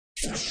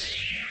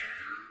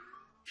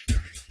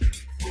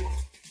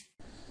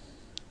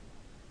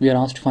We are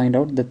asked to find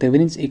out the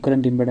Thevenin's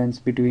equivalent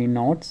impedance between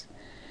nodes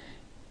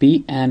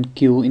P and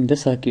Q in the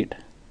circuit.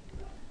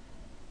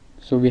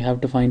 So we have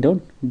to find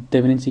out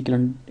Thevenin's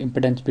equivalent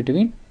impedance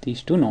between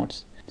these two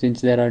nodes. Since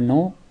there are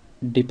no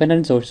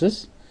dependent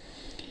sources,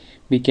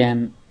 we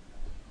can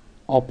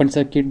open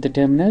circuit the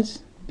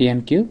terminals P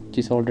and Q, which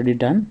is already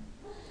done.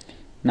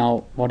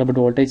 Now what about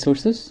voltage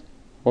sources?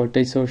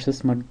 Voltage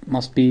sources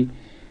must be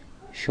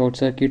short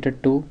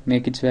circuited to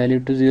make its value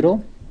to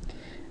 0,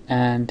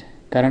 and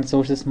current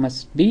sources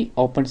must be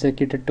open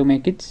circuited to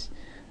make its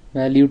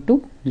value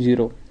to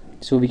 0.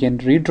 So we can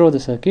redraw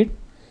the circuit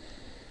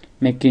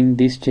making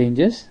these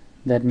changes.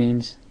 That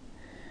means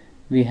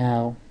we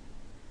have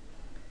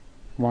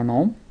 1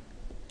 ohm,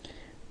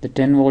 the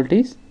 10 volt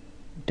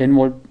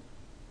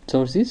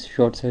source is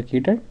short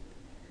circuited,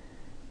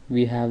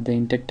 we have the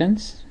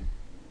inductance,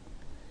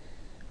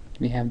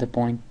 we have the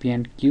point P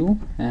and Q,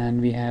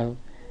 and we have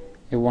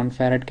a 1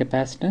 farad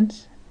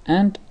capacitance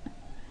and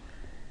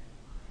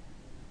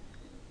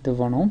the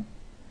 1 ohm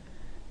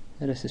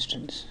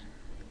resistance,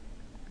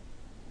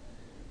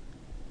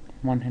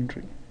 1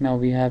 Henry. Now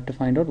we have to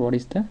find out what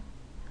is the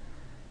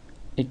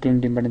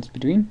equivalent impedance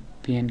between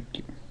P and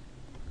Q.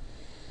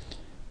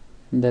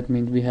 That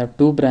means we have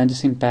two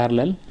branches in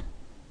parallel,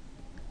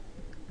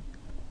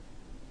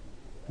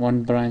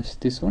 one branch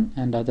this one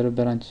and other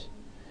branch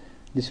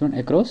this one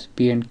across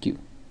P and Q.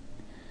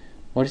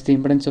 What is the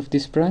impedance of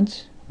this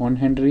branch? 1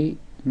 Henry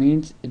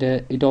means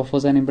it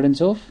offers an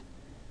impedance of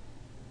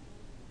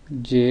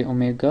j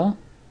omega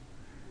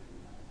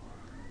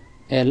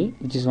L,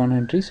 which is 1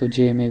 Henry, so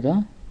j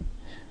omega.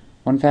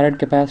 1 farad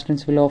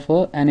capacitance will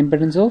offer an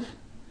impedance of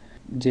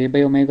j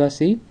by omega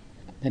C,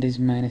 that is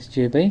minus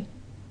j by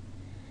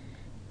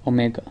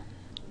omega.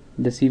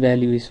 The C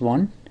value is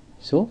 1,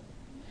 so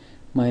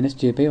minus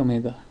j by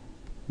omega.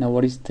 Now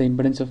what is the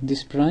impedance of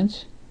this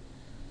branch?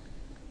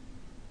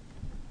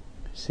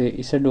 Say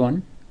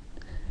Z1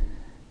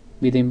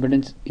 be the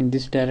impedance in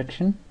this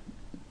direction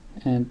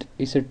and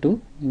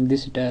Z2 in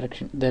this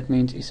direction. That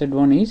means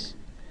Z1 is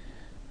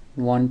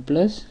 1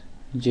 plus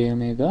j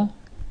omega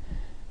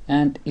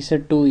and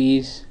Z2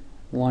 is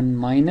 1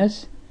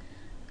 minus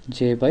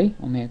j by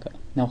omega.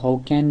 Now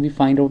how can we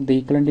find out the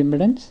equivalent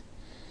impedance?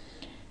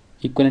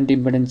 Equivalent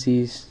impedance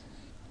is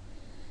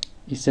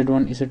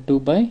Z1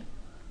 Z2 by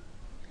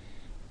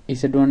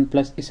Z1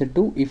 plus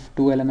Z2 if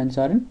two elements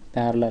are in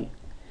parallel.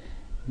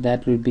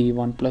 That will be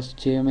 1 plus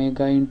j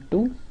omega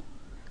into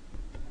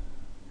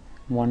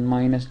 1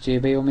 minus j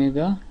by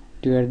omega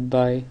divided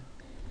by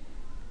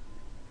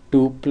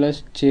 2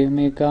 plus j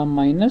omega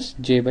minus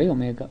j by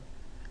omega.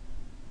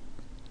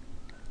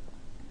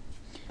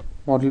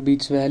 What will be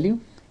its value?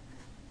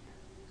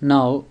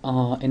 Now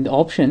in the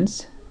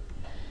options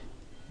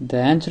the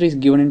answer is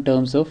given in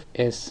terms of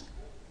S.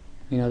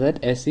 You know that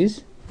S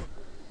is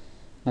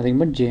nothing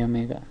but j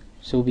omega.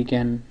 So we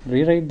can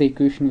rewrite the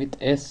equation with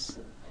S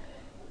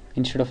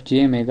instead of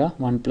j omega.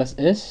 1 plus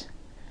S,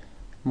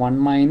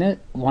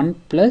 1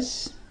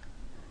 plus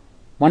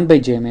 1 by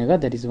j omega,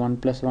 that is 1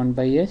 plus 1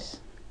 by S,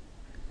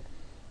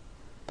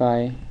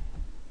 by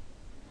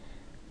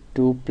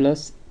 2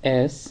 plus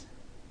S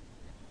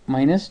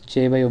minus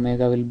j by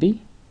omega will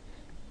be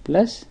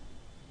plus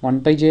 1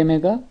 by j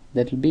omega,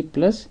 that will be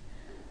plus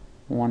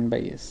 1 by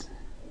S.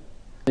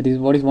 That is,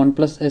 what is 1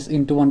 plus S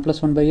into 1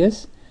 plus 1 by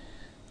S?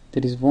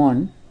 That is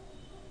 1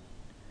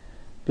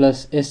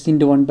 plus S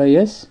into 1 by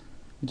S,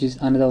 which is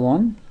another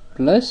 1,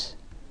 plus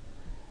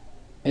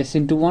S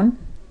into 1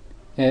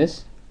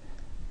 S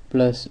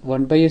plus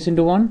 1 by S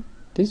into 1,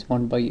 this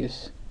 1 by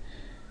S,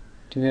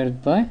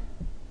 divided by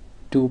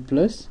 2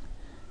 plus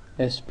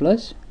S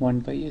plus 1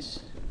 by S,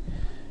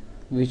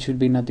 which should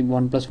be nothing.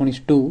 1 plus 1 is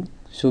 2,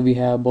 so we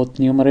have both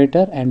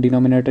numerator and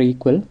denominator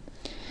equal,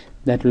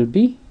 that will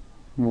be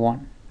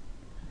 1.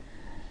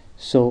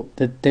 So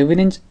the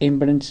Thevenin's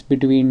impedance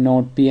between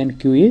node P and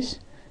Q is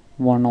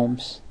 1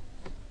 ohms.